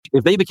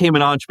If they became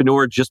an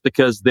entrepreneur just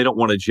because they don't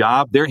want a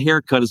job, their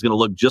haircut is going to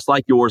look just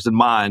like yours and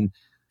mine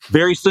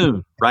very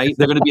soon, right?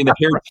 They're going to be in the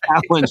hair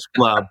challenge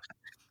club.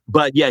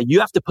 But yeah, you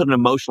have to put an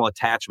emotional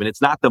attachment.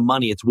 It's not the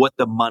money, it's what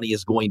the money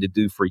is going to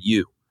do for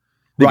you.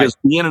 Because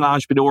being an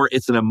entrepreneur,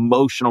 it's an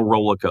emotional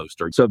roller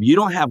coaster. So if you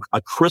don't have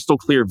a crystal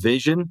clear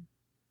vision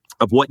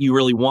of what you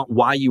really want,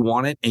 why you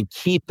want it, and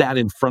keep that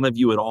in front of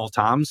you at all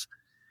times,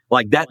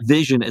 like that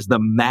vision is the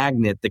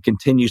magnet that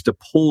continues to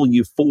pull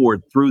you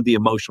forward through the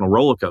emotional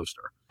roller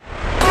coaster.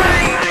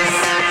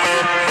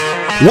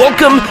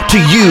 Welcome to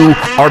You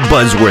Are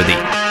Buzzworthy.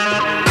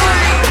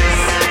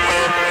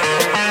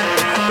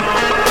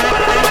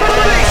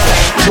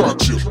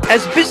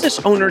 As business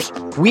owners,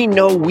 we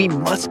know we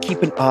must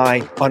keep an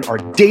eye on our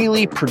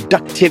daily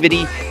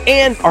productivity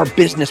and our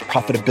business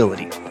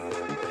profitability.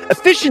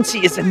 Efficiency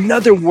is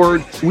another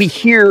word we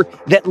hear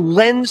that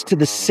lends to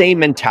the same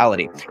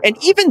mentality. And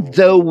even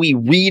though we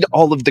read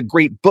all of the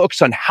great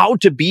books on how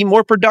to be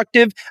more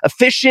productive,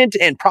 efficient,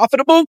 and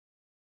profitable,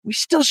 we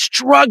still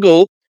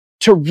struggle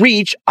to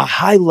reach a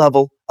high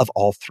level of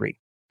all three.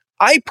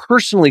 I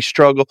personally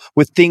struggle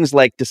with things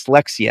like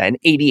dyslexia and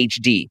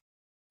ADHD.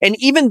 And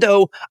even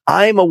though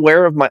I'm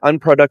aware of my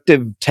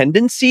unproductive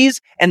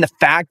tendencies and the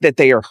fact that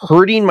they are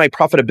hurting my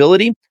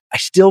profitability, I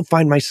still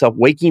find myself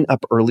waking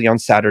up early on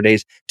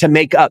Saturdays to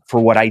make up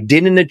for what I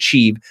didn't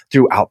achieve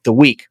throughout the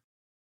week.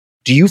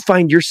 Do you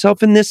find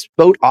yourself in this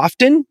boat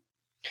often?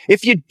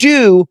 If you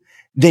do,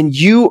 then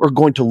you are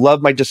going to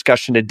love my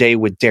discussion today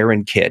with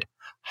Darren Kidd,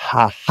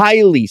 a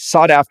highly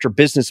sought after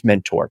business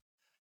mentor.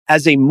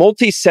 As a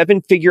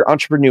multi-seven-figure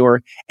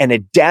entrepreneur and a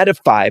dad of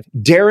five,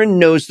 Darren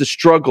knows the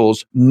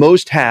struggles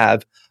most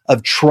have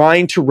of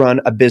trying to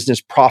run a business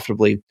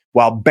profitably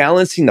while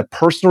balancing the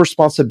personal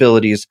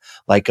responsibilities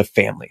like a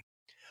family.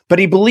 But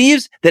he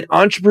believes that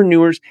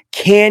entrepreneurs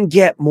can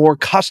get more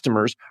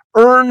customers,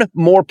 earn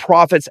more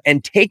profits,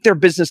 and take their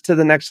business to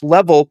the next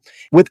level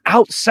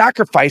without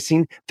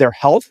sacrificing their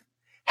health,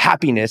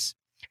 happiness,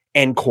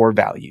 and core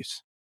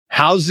values.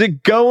 How's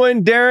it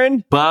going,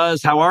 Darren?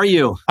 Buzz, how are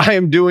you? I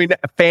am doing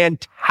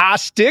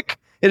fantastic.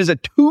 It is a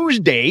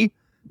Tuesday.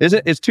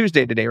 It's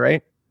Tuesday today,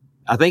 right?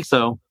 I think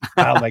so.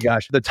 Oh my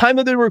gosh. The time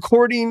of the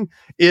recording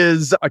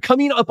is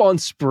coming up on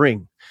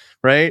spring,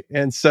 right?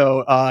 And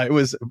so it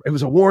was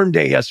a warm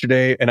day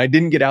yesterday and I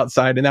didn't get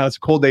outside, and now it's a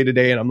cold day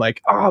today and I'm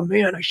like, oh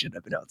man, I should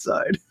have been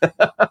outside.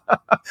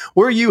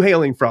 Where are you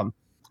hailing from?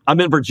 I'm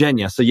in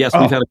Virginia. So yes,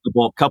 we've had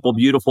a couple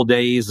beautiful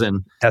days.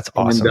 And that's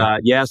awesome.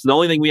 And yes, the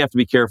only thing we have to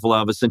be careful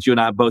of is, since you and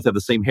I both have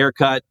the same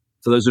haircut,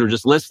 for those that are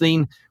just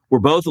listening, we're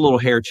both a little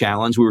hair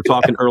challenged. We were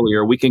talking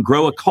earlier, we can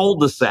grow a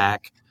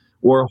cul-de-sac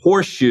or a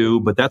horseshoe,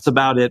 but that's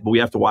about it. But we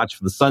have to watch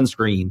for the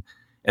sunscreen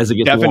as it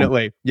gets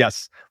Definitely. warm.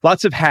 Yes.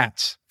 Lots of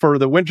hats. For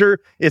the winter,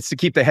 it's to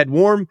keep the head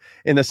warm.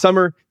 In the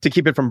summer, to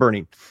keep it from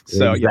burning.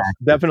 So exactly. Yes,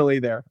 definitely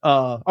there.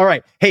 All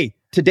right. Hey,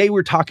 today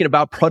we're talking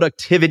about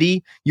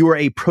productivity. You are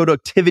a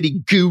productivity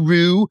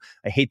guru.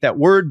 I hate that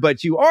word,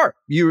 but you are.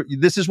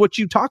 This is what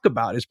you talk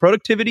about, is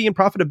productivity and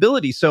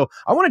profitability. So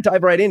I want to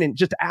dive right in and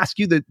just ask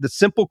you the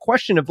simple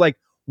question of like,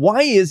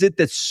 why is it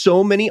that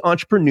so many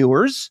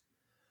entrepreneurs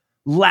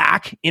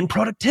lack in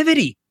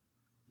productivity?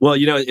 Well,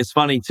 it's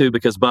funny too,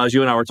 because Buzz,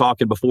 you and I were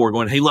talking before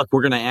going, hey, look,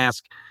 we're going to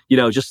ask,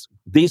 just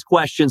these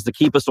questions to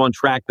keep us on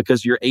track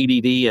because you're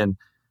ADD. And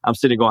I'm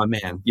sitting going,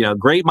 man,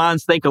 great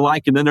minds think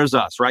alike. And then there's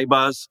us, right,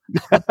 Buzz?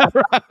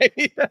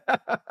 Right.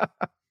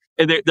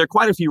 And there are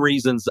quite a few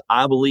reasons,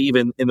 I believe.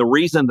 And the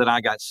reason that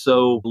I got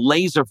so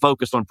laser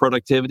focused on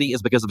productivity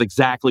is because of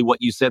exactly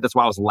what you said. That's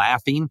why I was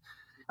laughing.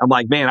 I'm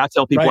like, man, I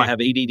tell people I have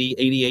ADD,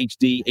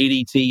 ADHD,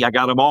 ADT, I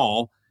got them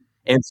all.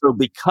 And so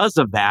because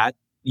of that,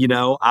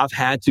 I've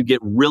had to get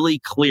really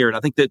clear. And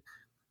I think that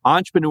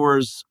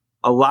entrepreneurs,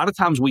 a lot of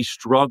times we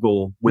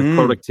struggle with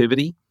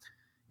productivity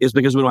is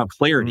because we don't have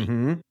clarity.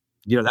 Mm-hmm.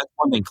 That's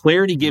one thing.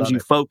 Clarity gives you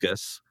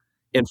focus,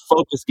 and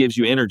focus gives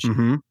you energy.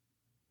 Mm-hmm.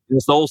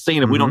 It's the whole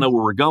saying, if we don't know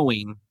where we're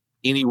going,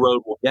 any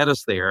road will get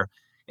us there.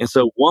 And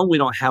so one, we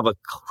don't have a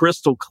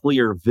crystal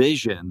clear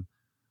vision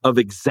of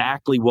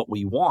exactly what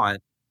we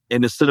want.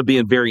 And instead of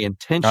being very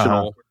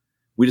intentional,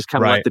 we just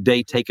kind of let the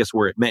day take us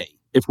where it may,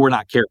 if we're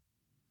not careful.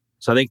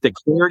 So I think that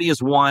clarity is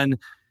one.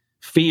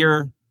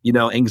 Fear,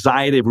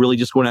 anxiety of really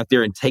just going out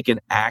there and taking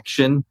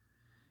action.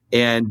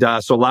 And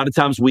so a lot of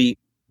times we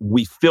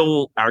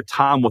fill our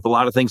time with a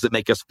lot of things that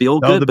make us feel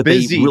good, but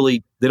they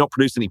don't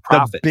produce any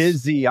profits. I'm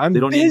busy.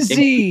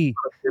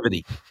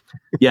 Productivity.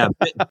 Yeah.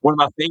 One of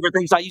my favorite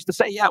things I used to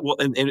say,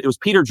 and it was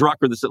Peter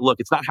Drucker that said, look,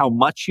 it's not how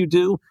much you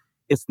do,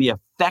 it's the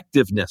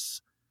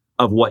effectiveness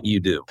of what you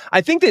do. I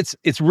think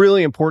it's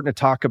really important to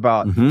talk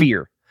about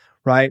fear.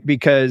 Right?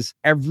 Because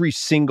every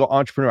single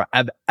entrepreneur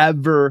I've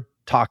ever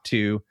talked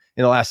to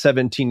in the last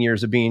 17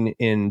 years of being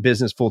in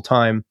business full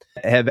time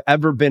have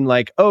ever been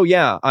like, oh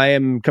yeah, I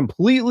am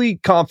completely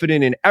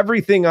confident in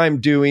everything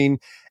I'm doing.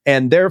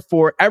 And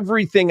therefore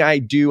everything I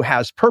do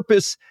has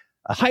purpose,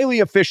 highly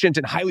efficient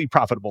and highly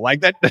profitable.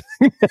 Like that.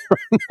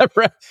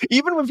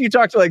 Even if you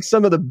talk to like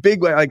some of the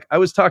big, like I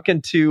was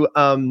talking to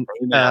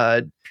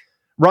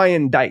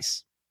Ryan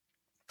Dice.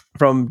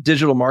 from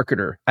Digital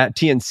Marketer at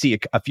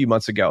TNC a few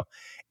months ago.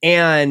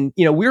 And,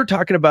 we were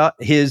talking about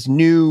his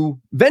new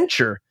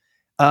venture,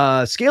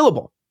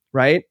 Scalable,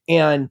 right?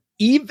 And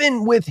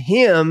even with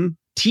him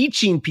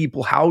teaching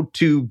people how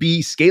to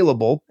be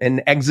scalable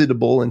and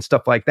exitable and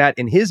stuff like that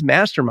in his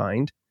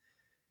mastermind,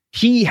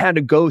 he had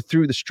to go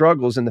through the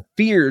struggles and the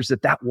fears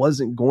that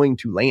wasn't going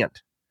to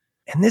land.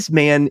 And this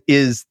man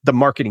is the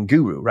marketing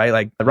guru, right?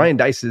 Like Ryan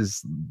Deiss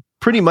is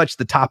pretty much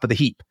the top of the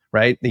heap,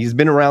 right? He's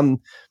been around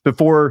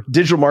before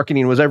digital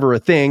marketing was ever a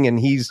thing, and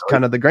he's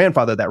kind of the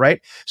grandfather of that,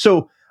 right?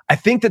 So I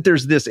think that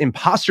there's this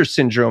imposter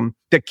syndrome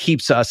that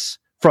keeps us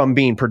from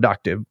being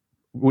productive.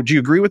 Would you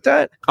agree with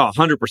that?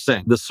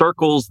 100%. The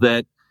circles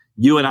that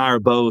you and I are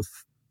both,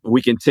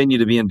 we continue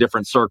to be in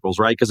different circles,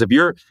 right? Because if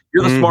you're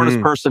the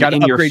smartest person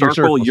in your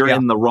circle, you're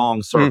in the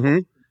wrong circle.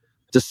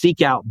 To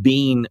seek out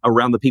being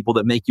around the people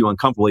that make you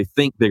uncomfortable. They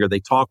think bigger, they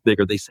talk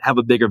bigger, they have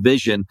a bigger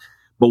vision.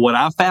 But what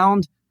I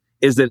found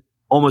is that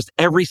almost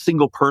every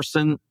single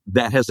person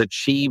that has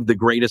achieved the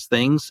greatest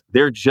things,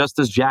 they're just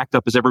as jacked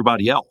up as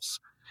everybody else.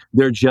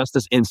 They're just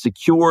as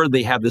insecure.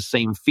 They have the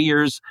same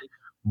fears.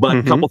 But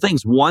a couple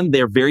things. One,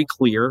 they're very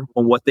clear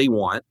on what they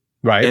want.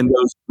 Right. And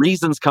those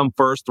reasons come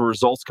first, the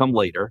results come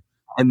later.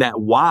 And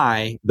that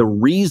why, the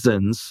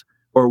reasons,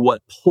 or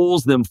what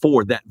pulls them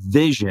forward, that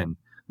vision,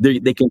 they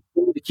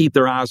continue to keep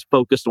their eyes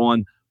focused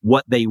on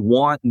what they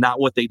want, not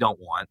what they don't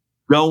want.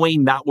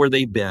 Going, not where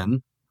they've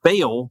been.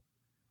 Fail,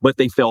 but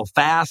they fail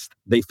fast.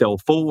 They fail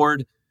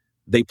forward.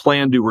 They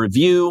plan to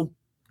review,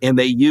 and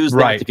they use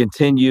that to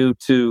continue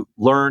to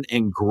learn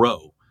and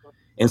grow.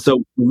 And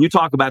so when you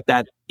talk about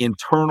that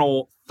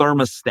internal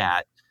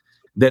thermostat,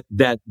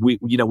 that we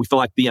feel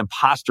like the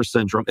imposter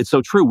syndrome, it's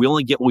so true. We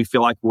only get what we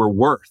feel like we're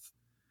worth.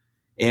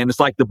 And it's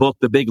like the book,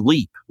 The Big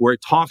Leap, where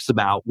it talks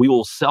about we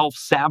will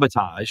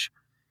self-sabotage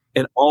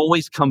and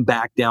always come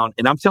back down.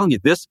 And I'm telling you,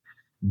 this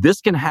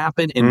can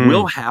happen and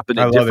will happen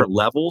at different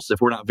levels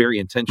if we're not very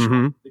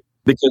intentional.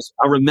 Because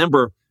I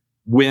remember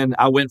when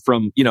I went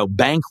from,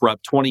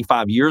 bankrupt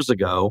 25 years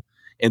ago,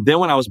 and then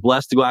when I was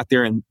blessed to go out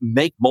there and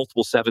make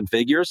multiple seven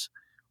figures,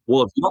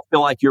 well, if you don't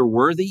feel like you're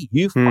worthy,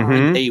 you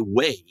find a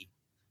way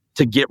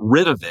to get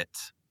rid of it.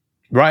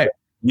 Right.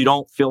 You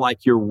don't feel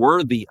like you're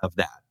worthy of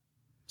that.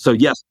 So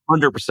yes,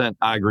 100%,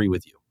 I agree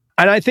with you.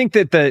 And I think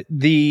that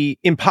the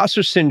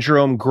imposter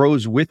syndrome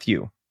grows with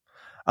you,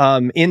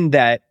 in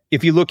that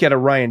if you look at a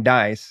Ryan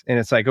Deiss and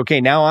it's like,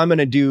 okay, now I'm going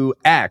to do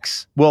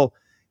X. Well,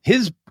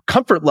 his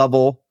comfort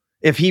level,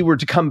 if he were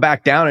to come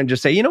back down and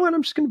just say, you know what,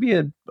 I'm just going to be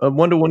a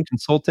one-to-one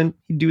consultant,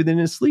 he'd do it in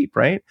his sleep,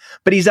 right?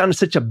 But he's on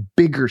such a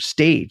bigger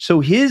stage.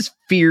 So his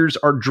fears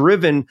are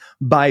driven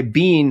by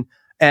being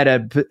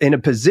in a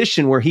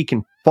position where he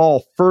can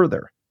fall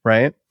further,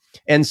 right?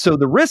 And so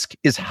the risk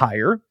is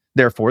higher,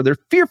 therefore their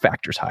fear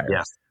factor is higher.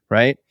 Yes.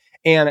 Right.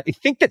 And I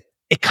think that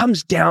it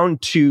comes down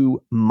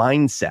to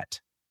mindset,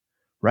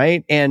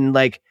 right? And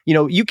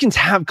you can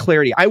have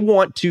clarity. I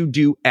want to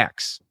do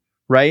X,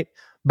 right?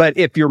 But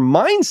if your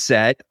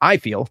mindset,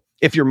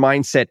 if your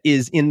mindset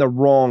is in the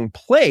wrong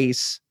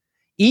place,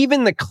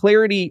 even the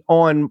clarity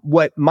on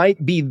what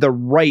might be the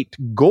right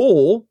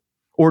goal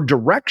or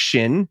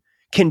direction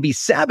can be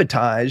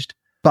sabotaged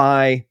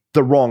by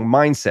the wrong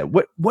mindset.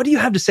 What do you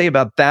have to say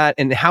about that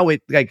and how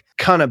it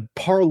kind of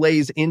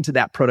parlays into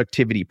that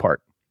productivity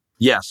part?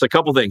 Yes, a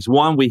couple things.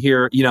 One, we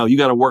hear, you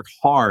got to work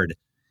hard.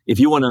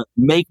 If you want to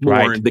make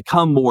more and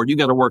become more, you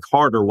got to work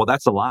harder. Well,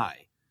 that's a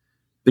lie.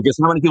 Because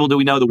how many people do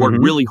we know that work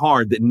really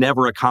hard that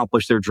never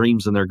accomplish their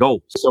dreams and their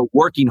goals? So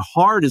working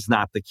hard is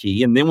not the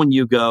key. And then when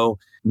you go,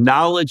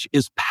 knowledge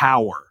is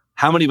power.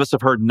 How many of us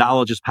have heard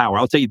knowledge is power?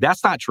 I'll tell you,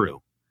 that's not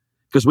true.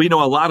 Because we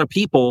know a lot of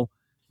people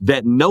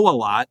that know a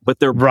lot, but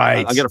they're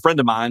I got a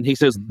friend of mine, he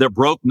says they're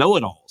broke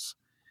know-it-alls.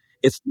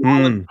 It's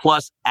knowledge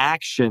plus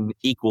action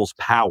equals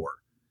power.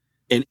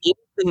 And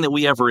anything that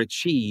we ever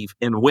achieve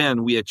and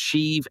win, we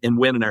achieve and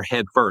win in our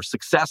head first.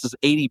 Success is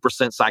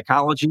 80%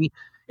 psychology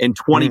and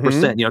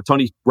 20%.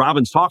 Tony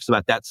Robbins talks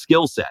about that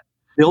skill set.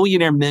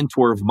 Billionaire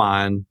mentor of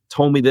mine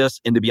told me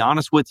this. And to be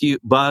honest with you,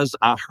 Buzz,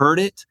 I heard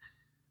it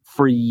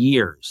for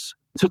years.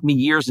 It took me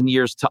years and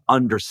years to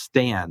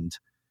understand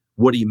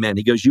what he meant.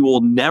 He goes, you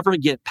will never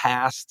get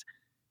past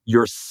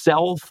your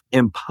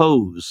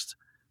self-imposed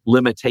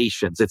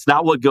limitations. It's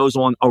not what goes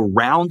on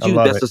around you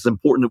that's as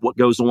important as what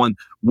goes on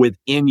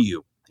within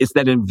you. It's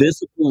that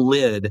invisible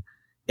lid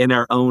in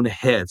our own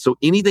head. So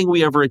anything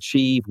we ever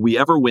achieve, we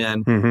ever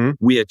win,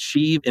 we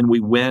achieve and we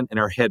win in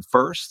our head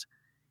first.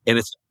 And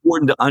it's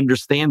important to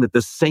understand that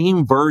the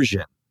same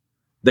version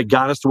that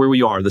got us to where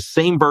we are, the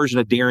same version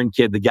of Darren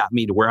Kidd that got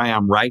me to where I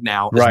am right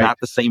now is not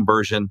the same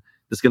version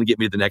that's going to get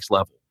me to the next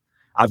level.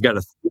 I've got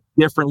to think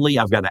differently.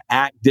 I've got to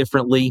act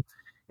differently.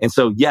 And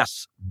so,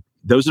 yes,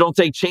 those who don't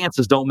take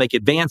chances don't make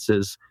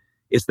advances.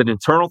 It's that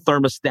internal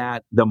thermostat.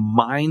 The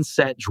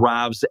mindset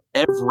drives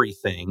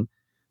everything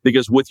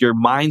because with your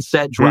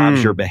mindset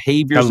drives your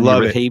behaviors and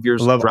your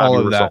behaviors drive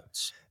your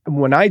results.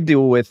 When I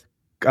deal with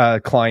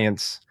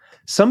clients,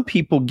 some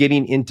people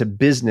getting into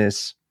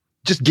business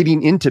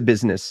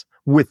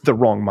with the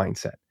wrong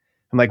mindset.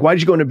 I'm like, why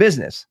did you go into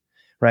business?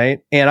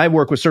 right? And I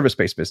work with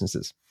service-based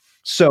businesses.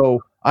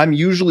 So I'm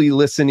usually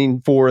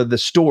listening for the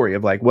story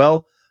of like,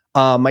 well,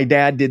 my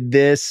dad did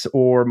this,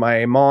 or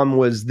my mom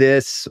was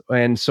this,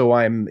 and so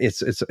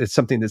it's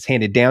something that's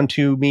handed down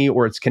to me,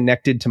 or it's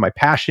connected to my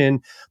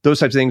passion, those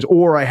types of things.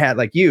 Or I had,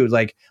 like you,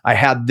 like I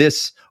had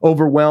this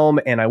overwhelm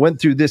and I went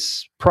through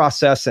this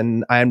process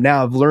and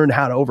I've learned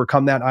how to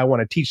overcome that. I want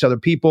to teach other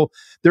people.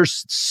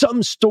 There's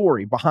some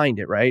story behind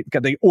it, right?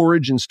 Got the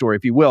origin story,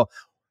 if you will.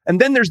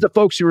 And then there's the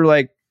folks who are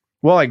like,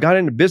 well, I got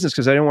into business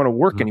because I didn't want to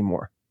work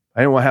anymore.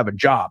 I didn't want to have a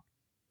job.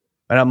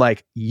 And I'm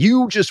like,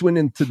 you just went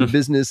into the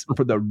business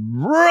for the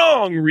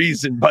wrong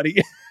reason,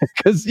 buddy,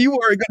 because you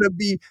are going to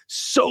be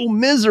so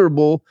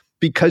miserable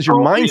because your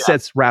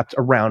mindset's wrapped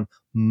around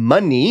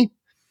money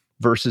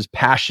versus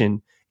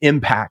passion,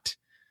 impact,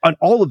 on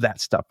all of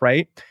that stuff,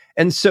 right?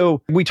 And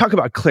so we talk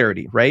about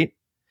clarity, right?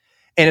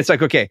 And it's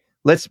like, okay,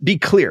 let's be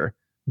clear.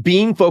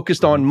 Being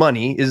focused on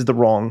money is the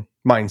wrong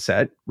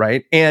mindset,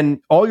 right?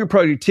 And all your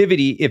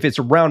productivity, if it's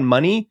around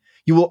money,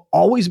 you will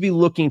always be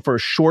looking for a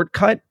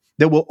shortcut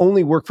that will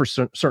only work for a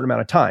certain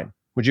amount of time.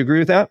 Would you agree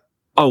with that?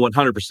 Oh,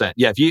 100%.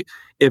 Yeah.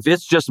 If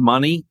it's just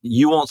money,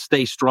 you won't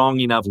stay strong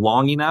enough,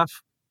 long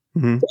enough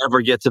to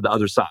ever get to the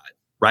other side.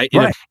 Right.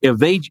 And if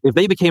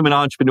they became an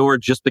entrepreneur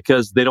just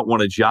because they don't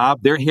want a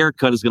job, their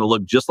haircut is going to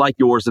look just like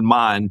yours and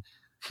mine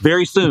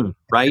very soon.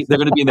 Right. They're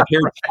going to be in the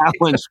hair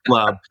challenge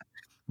club.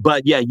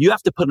 But yeah, you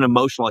have to put an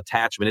emotional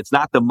attachment. It's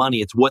not the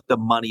money. It's what the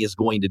money is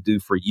going to do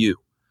for you.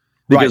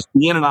 Because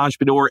being an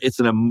entrepreneur, it's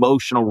an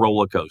emotional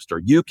roller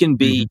coaster. You can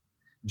be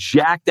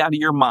jacked out of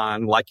your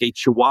mind like a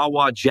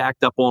chihuahua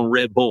jacked up on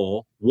Red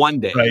Bull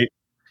one day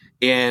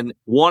and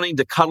wanting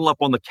to cuddle up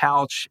on the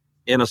couch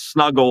in a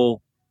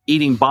snuggle,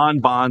 eating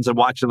bonbons and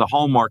watching the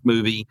Hallmark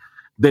movie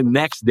the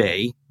next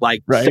day,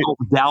 like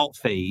self-doubt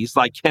phase.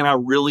 Like, can I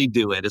really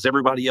do it? Is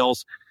everybody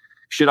else,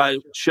 should I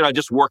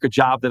just work a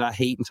job that I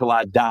hate until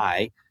I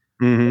die?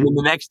 And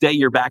the next day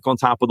you're back on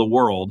top of the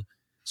world.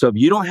 So if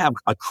you don't have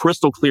a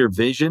crystal clear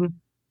vision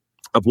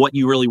of what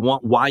you really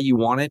want, why you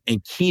want it,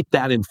 and keep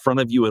that in front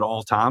of you at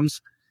all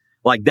times,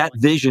 like that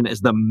vision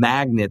is the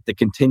magnet that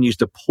continues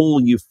to pull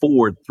you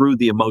forward through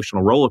the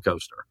emotional roller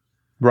coaster.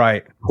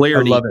 Right.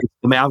 Clarity. I love it.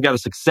 I mean, I've got a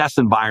success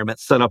environment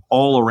set up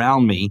all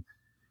around me,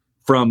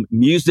 from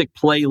music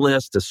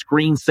playlists to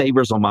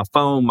screensavers on my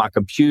phone, my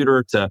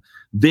computer, to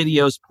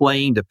videos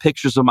playing, to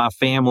pictures of my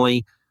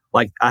family.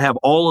 Like, I have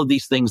all of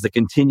these things that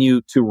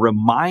continue to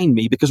remind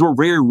me, because we're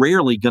very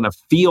rarely going to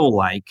feel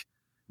like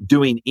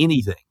doing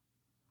anything.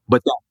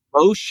 But that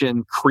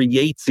motion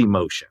creates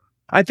emotion.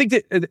 I think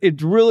that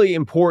it's really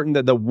important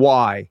that the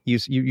why,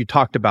 you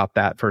talked about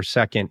that for a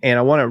second, and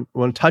I want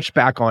to touch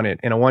back on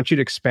it, and I want you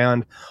to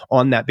expand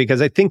on that,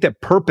 because I think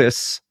that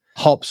purpose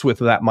helps with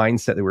that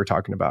mindset that we were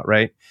talking about,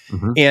 right?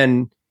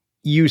 And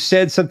you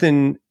said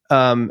something,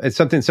 it's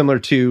something similar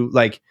to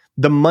like,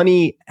 the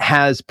money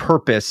has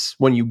purpose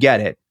when you get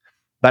it,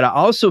 but I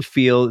also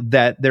feel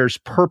that there's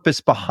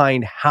purpose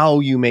behind how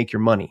you make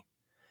your money.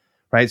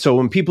 Right. So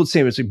when people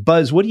say,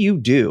 Buzz, what do you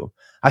do?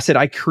 I said,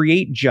 I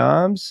create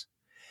jobs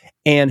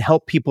and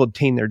help people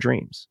obtain their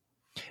dreams.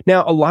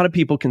 Now, a lot of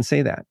people can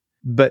say that,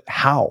 but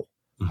how?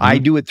 I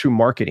do it through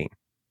marketing.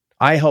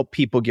 I help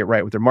people get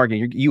right with their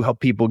marketing. You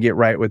help people get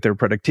right with their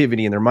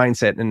productivity and their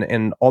mindset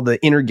and all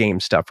the inner game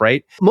stuff,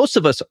 right? Most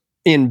of us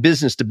in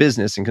business to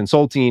business and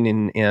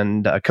consulting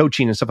and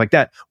coaching and stuff like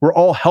that, we're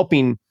all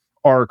helping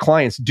our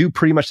clients do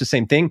pretty much the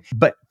same thing,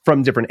 but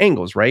from different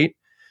angles, right?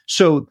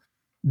 So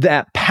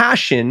that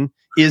passion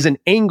is an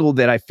angle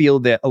that I feel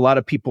that a lot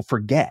of people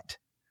forget,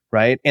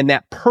 right? And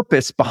that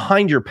purpose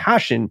behind your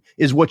passion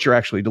is what you're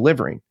actually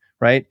delivering,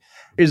 right?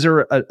 Is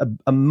there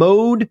a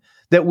mode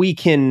that we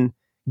can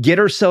get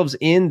ourselves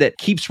in that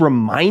keeps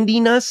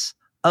reminding us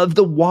of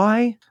the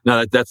why?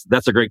 No,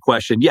 that's a great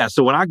question. Yeah.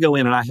 So when I go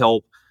in and I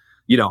help,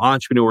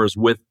 entrepreneurs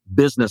with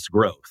business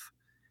growth,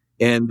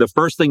 and the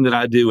first thing that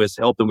I do is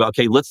help them go,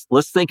 okay,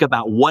 let's think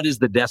about what is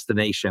the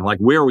destination? Like,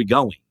 where are we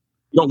going?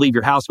 You don't leave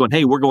your house going,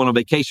 hey, we're going on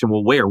vacation.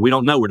 Well, where? We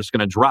don't know. We're just going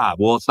to drive.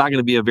 Well, it's not going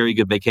to be a very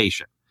good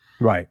vacation.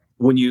 Right.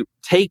 When you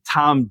take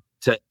time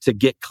to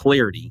get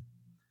clarity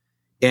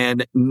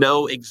and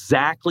know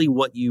exactly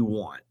what you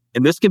want,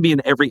 and this can be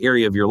in every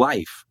area of your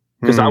life,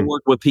 because I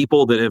work with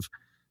people that have,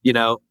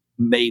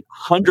 made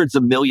hundreds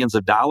of millions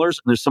of dollars,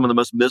 and they're some of the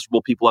most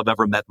miserable people I've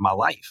ever met in my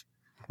life.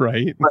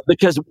 Right. But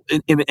because,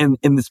 and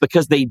it's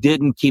because they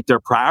didn't keep their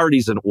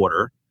priorities in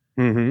order.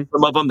 Some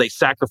of them, they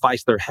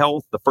sacrificed their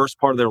health, the first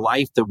part of their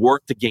life, to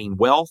work to gain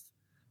wealth.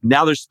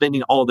 Now they're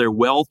spending all their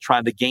wealth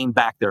trying to gain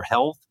back their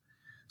health.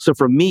 So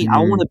for me, I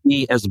want to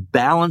be as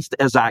balanced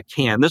as I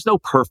can. There's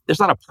not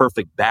a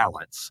perfect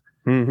balance,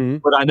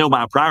 but I know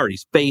my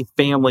priorities: faith,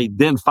 family,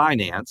 then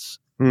finance.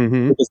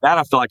 Because that,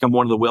 I feel like I'm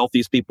one of the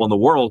wealthiest people in the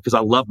world, because I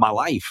love my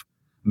life.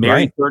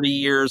 Married 30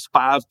 years,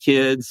 5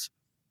 kids,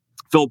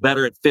 feel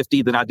better at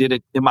 50 than I did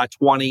it in my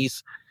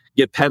 20s.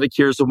 Get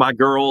pedicures with my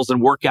girls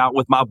and work out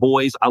with my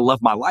boys. I love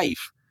my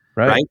life,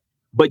 right?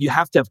 But you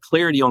have to have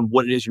clarity on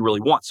what it is you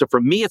really want. So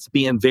for me, it's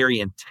being very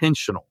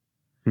intentional.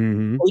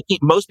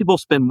 Most people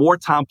spend more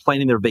time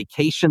planning their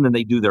vacation than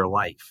they do their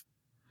life.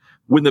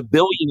 When the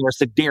billionaire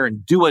said,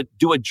 Darren, do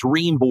a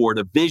dream board,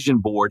 a vision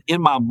board,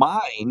 in my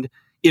mind,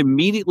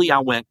 immediately I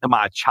went, am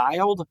I a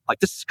child? Like,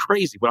 this is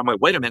crazy. But I'm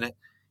like, wait a minute.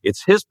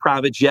 It's his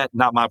private jet,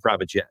 not my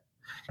private jet.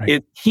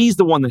 Right. He's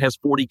the one that has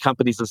 40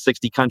 companies in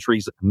 60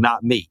 countries,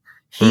 not me.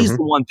 He's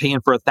the one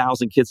paying for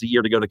 1,000 kids a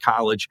year to go to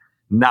college,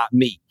 not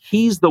me.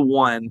 He's the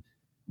one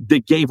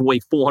that gave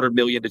away $400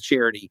 million to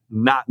charity,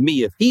 not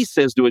me. If he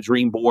says do a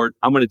dream board,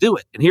 I'm going to do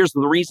it. And here's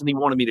the reason he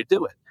wanted me to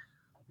do it,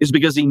 is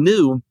because he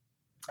knew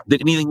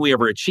that anything we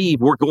ever achieve,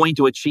 we're going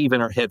to achieve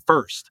in our head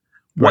first.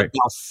 Right. What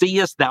thou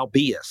seest, thou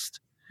beest.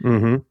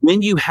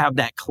 When you have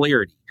that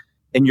clarity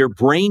and your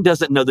brain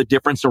doesn't know the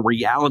difference in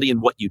reality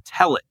and what you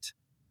tell it.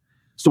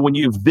 So when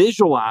you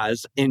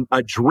visualize in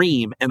a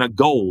dream and a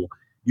goal,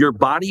 your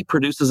body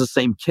produces the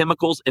same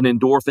chemicals and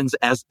endorphins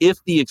as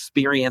if the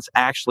experience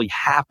actually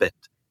happened.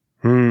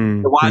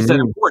 So why is that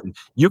important?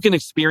 You can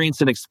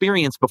experience an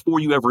experience before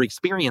you ever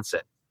experience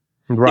it.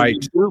 Right.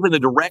 And you move in the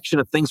direction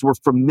of things we're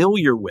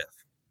familiar with.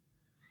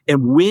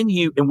 And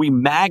we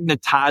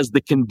magnetize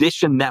the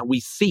condition that we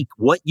seek,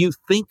 what you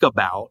think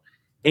about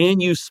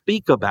and you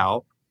speak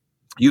about,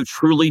 you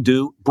truly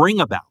do bring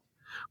about.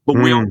 But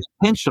we aren't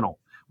intentional.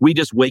 We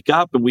just wake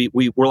up and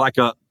we're like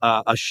a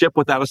ship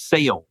without a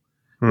sail.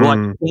 We're like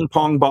a ping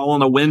pong ball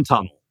in a wind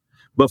tunnel.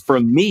 But for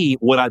me,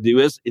 what I do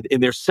is,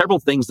 and there's several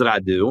things that I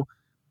do,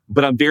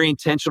 but I'm very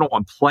intentional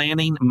on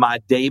planning my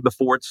day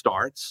before it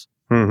starts.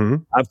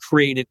 I've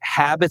created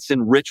habits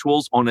and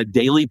rituals on a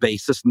daily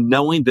basis,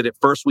 knowing that at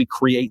first we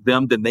create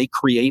them, then they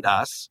create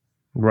us.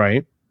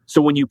 Right.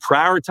 So when you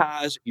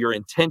prioritize, you're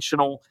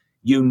intentional,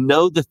 you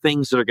know the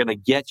things that are going to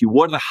get you.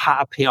 What are the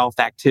high payoff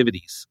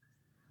activities?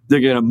 They're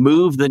going to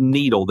move the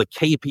needle, the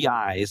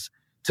KPIs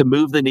to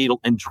move the needle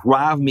and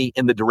drive me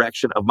in the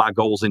direction of my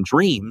goals and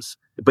dreams.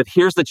 But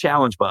here's the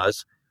challenge,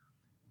 Buzz.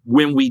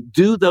 When we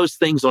do those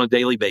things on a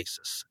daily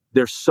basis,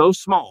 they're so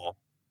small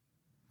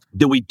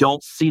that we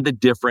don't see the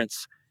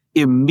difference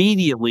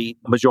immediately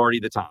the majority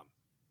of the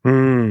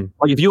time.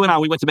 Like if you and I,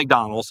 we went to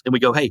McDonald's and we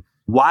go, hey,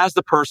 why is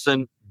the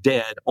person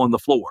dead on the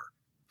floor?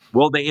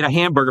 Well, they ate a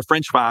hamburger,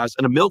 French fries,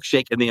 and a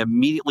milkshake, and they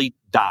immediately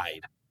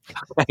died.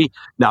 Okay?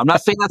 Now, I'm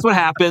not saying that's what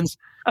happens,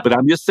 but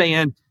I'm just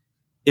saying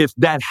if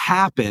that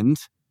happened,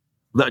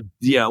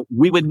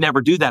 we would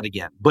never do that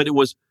again. But it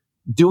was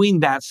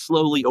doing that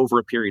slowly over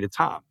a period of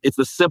time. It's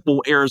the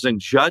simple errors in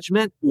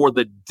judgment or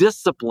the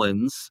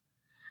disciplines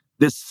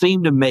that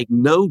seem to make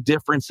no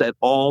difference at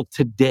all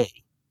today.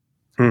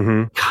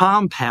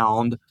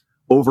 Compound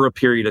over a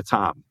period of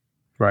time.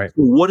 Right.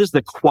 What is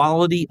the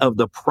quality of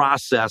the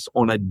process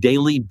on a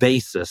daily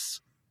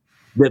basis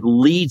that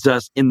leads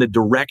us in the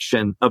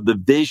direction of the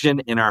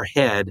vision in our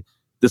head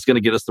that's going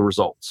to get us the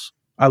results?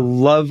 I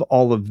love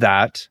all of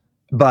that,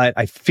 but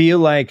I feel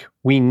like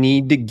we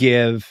need to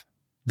give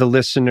the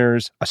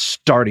listeners a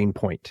starting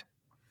point,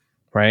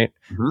 right?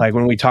 Like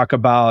when we talk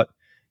about,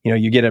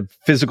 you get a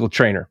physical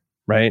trainer,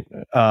 right?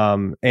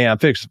 And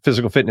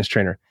physical fitness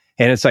trainer.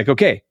 And it's like,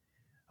 okay,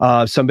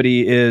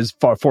 somebody is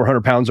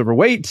 400 pounds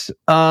overweight.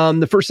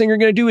 The first thing you're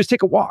going to do is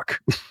take a walk.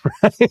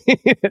 Right?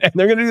 And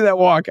they're going to do that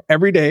walk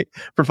every day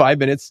for 5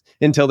 minutes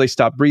until they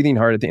stop breathing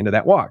hard at the end of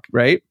that walk,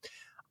 right?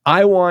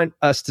 I want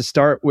us to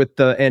start with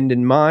the end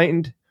in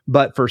mind,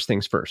 but first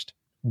things first.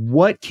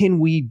 What can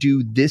we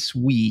do this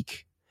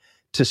week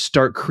to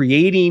start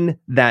creating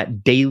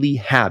that daily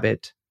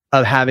habit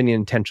of having an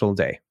intentional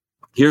day?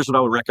 Here's what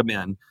I would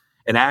recommend.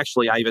 And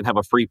actually, I even have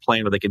a free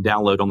planner they can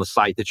download on the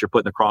site that you're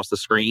putting across the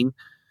screen.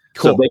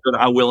 Cool. So they go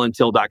to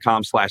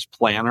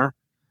iwillintil.com/planner.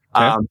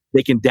 Okay.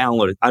 They can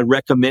download it. I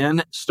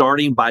recommend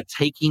starting by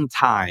taking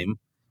time.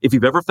 If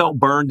you've ever felt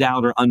burned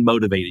out or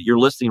unmotivated, you're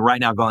listening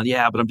right now going,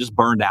 yeah, but I'm just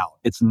burned out.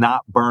 It's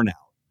not burnout.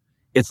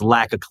 It's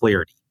lack of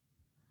clarity.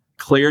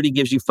 Clarity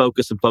gives you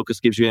focus and focus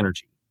gives you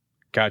energy.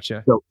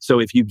 Gotcha. So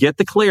if you get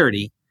the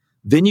clarity,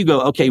 then you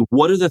go, okay,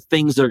 what are the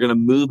things that are going to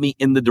move me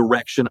in the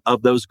direction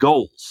of those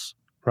goals?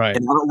 Right.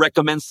 And I don't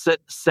recommend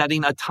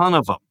setting a ton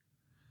of them.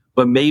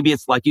 But maybe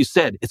it's like you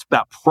said, it's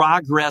about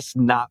progress,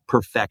 not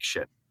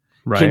perfection.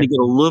 Right. Can you get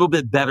a little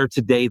bit better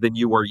today than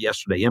you were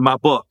yesterday? In my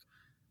book,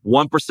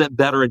 1%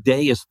 better a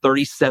day is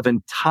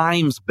 37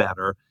 times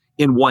better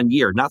in 1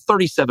 year. Not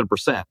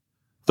 37%,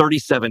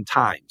 37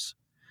 times.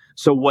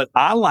 So what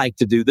I like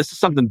to do, this is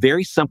something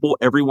very simple.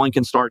 Everyone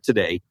can start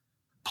today.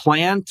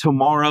 Plan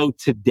tomorrow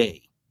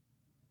today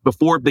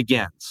before it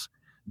begins.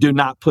 Do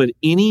not put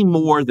any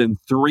more than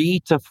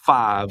 3 to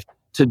 5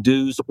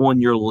 to-dos on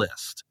your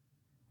list.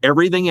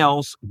 Everything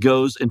else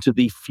goes into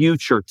the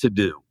future to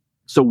do.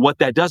 So what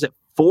that does, it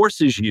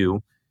forces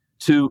you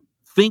to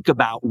think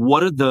about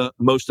what are the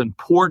most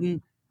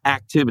important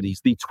activities,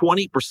 the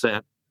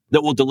 20%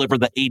 that will deliver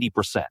the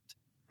 80%.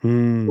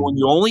 When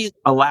you only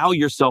allow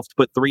yourself to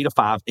put 3 to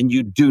 5 and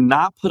you do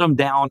not put them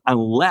down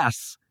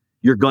unless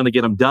you're going to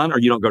get them done or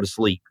you don't go to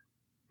sleep.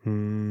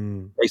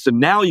 Okay, so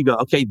now you go,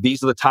 okay,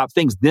 these are the top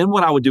things. Then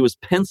what I would do is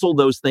pencil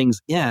those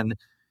things in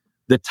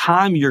the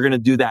time you're going to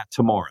do that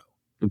tomorrow.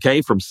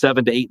 Okay, from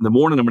 7 to 8 in the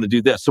morning, I'm going to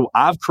do this. So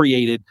I've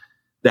created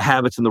the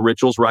habits and the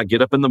rituals where I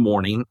get up in the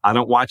morning. I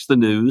don't watch the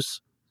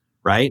news.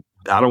 right?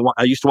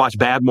 I used to watch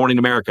Bad Morning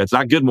America. It's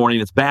not Good Morning,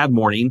 it's Bad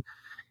Morning.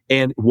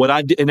 And what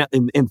I did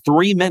in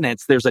 3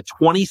 minutes, there's a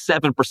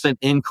 27%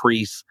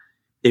 increase.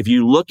 If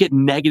you look at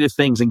negative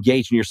things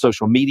engaged in your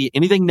social media,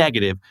 anything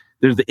negative,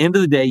 at the end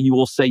of the day, you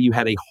will say you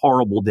had a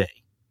horrible day.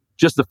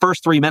 Just the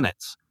first 3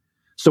 minutes.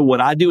 So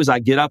what I do is I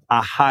get up,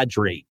 I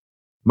hydrate.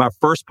 My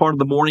first part of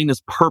the morning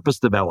is purpose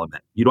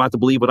development. You don't have to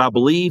believe what I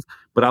believe,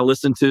 but I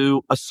listen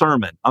to a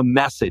sermon, a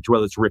message,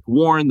 whether it's Rick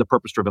Warren, The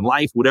Purpose-Driven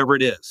Life, whatever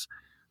it is.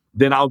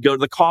 Then I'll go to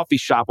the coffee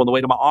shop on the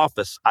way to my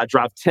office. I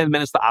drive 10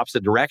 minutes the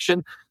opposite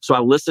direction. So I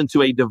listen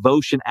to a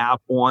devotion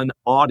app on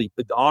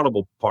the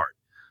Audible part.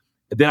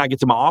 Then I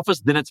get to my office.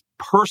 Then it's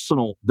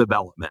personal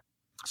development.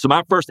 So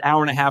my first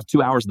hour and a half,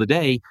 2 hours of the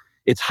day,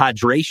 it's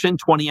hydration,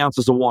 20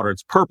 ounces of water.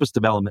 It's purpose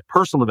development,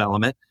 personal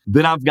development.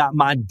 Then I've got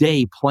my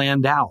day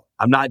planned out.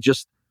 I'm not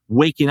just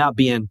waking up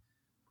being,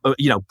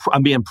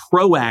 I'm being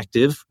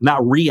proactive,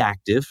 not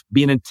reactive,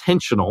 being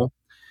intentional.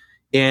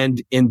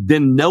 And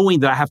then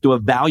knowing that I have to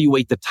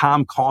evaluate the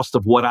time cost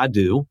of what I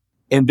do.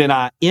 And then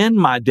I end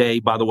my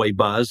day, by the way,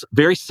 Buzz,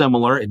 very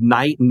similar at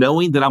night,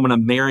 knowing that I'm going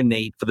to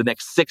marinate for the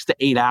next 6 to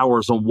 8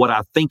 hours on what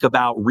I think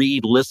about,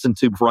 read, listen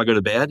to before I go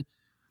to bed.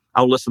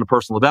 I'll listen to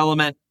personal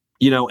development,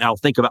 I'll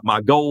think about my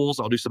goals.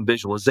 I'll do some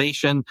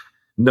visualization,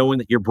 knowing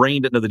that your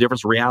brain doesn't know the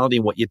difference in reality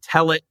and what you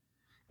tell it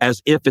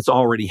as if it's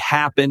already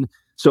happened.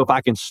 So if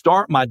I can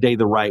start my day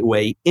the right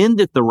way,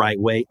 end it the right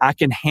way, I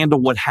can handle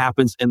what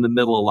happens in the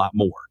middle a lot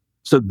more.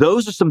 So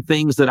those are some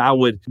things that I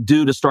would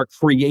do to start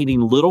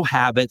creating little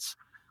habits,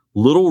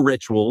 little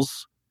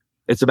rituals.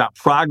 It's about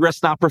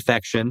progress, not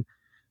perfection.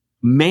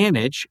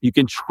 Manage. You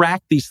can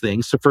track these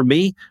things. So for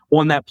me,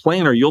 on that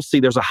planner, you'll see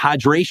there's a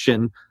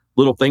hydration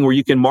little thing where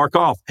you can mark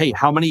off, hey,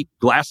 how many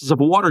glasses of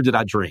water did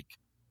I drink?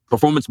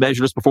 Performance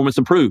measured as performance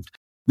improved.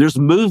 There's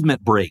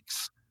movement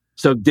breaks.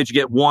 So did you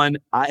get one?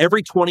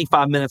 Every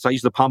 25 minutes, I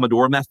use the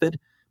Pomodoro method.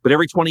 But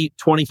every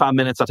 25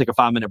 minutes, I take a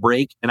 5-minute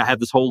break, and I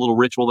have this whole little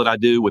ritual that I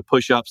do with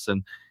push-ups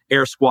and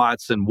air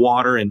squats and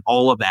water and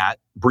all of that,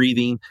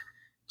 breathing.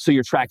 So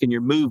you're tracking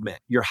your movement,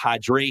 your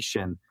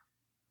hydration,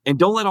 and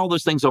don't let all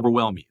those things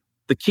overwhelm you.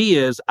 The key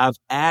is I've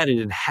added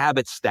and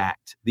habit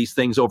stacked these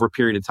things over a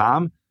period of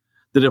time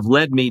that have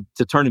led me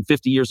to turning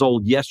 50 years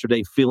old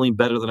yesterday, feeling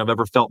better than I've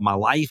ever felt in my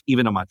life,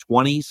 even in my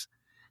 20s,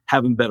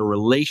 having better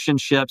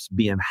relationships,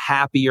 being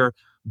happier,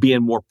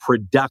 being more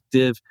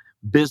productive,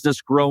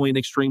 business growing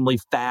extremely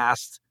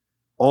fast.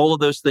 All of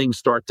those things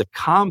start to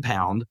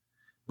compound.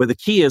 But the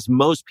key is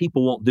most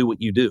people won't do what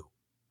you do.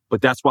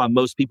 But that's why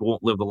most people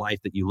won't live the life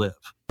that you live.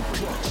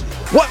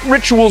 What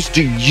rituals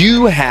do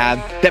you have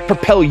that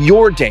propel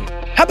your day?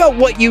 How about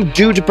what you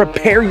do to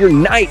prepare your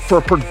night for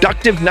a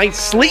productive night's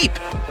sleep?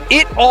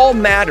 It all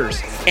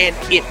matters. And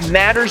it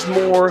matters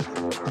more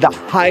the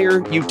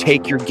higher you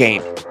take your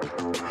game.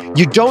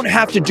 You don't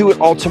have to do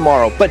it all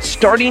tomorrow, but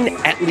starting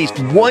at least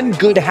one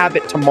good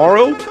habit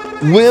tomorrow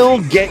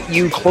will get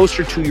you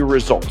closer to your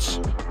results.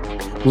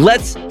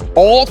 Let's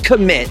all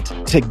commit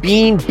to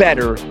being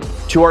better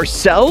to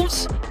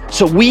ourselves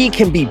so we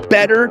can be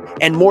better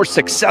and more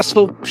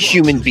successful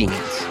human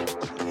beings.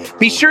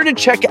 Be sure to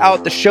check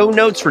out the show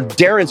notes for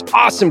Darren's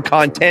awesome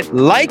content,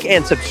 like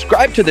and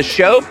subscribe to the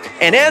show,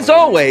 and as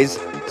always,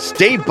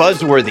 stay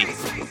buzzworthy.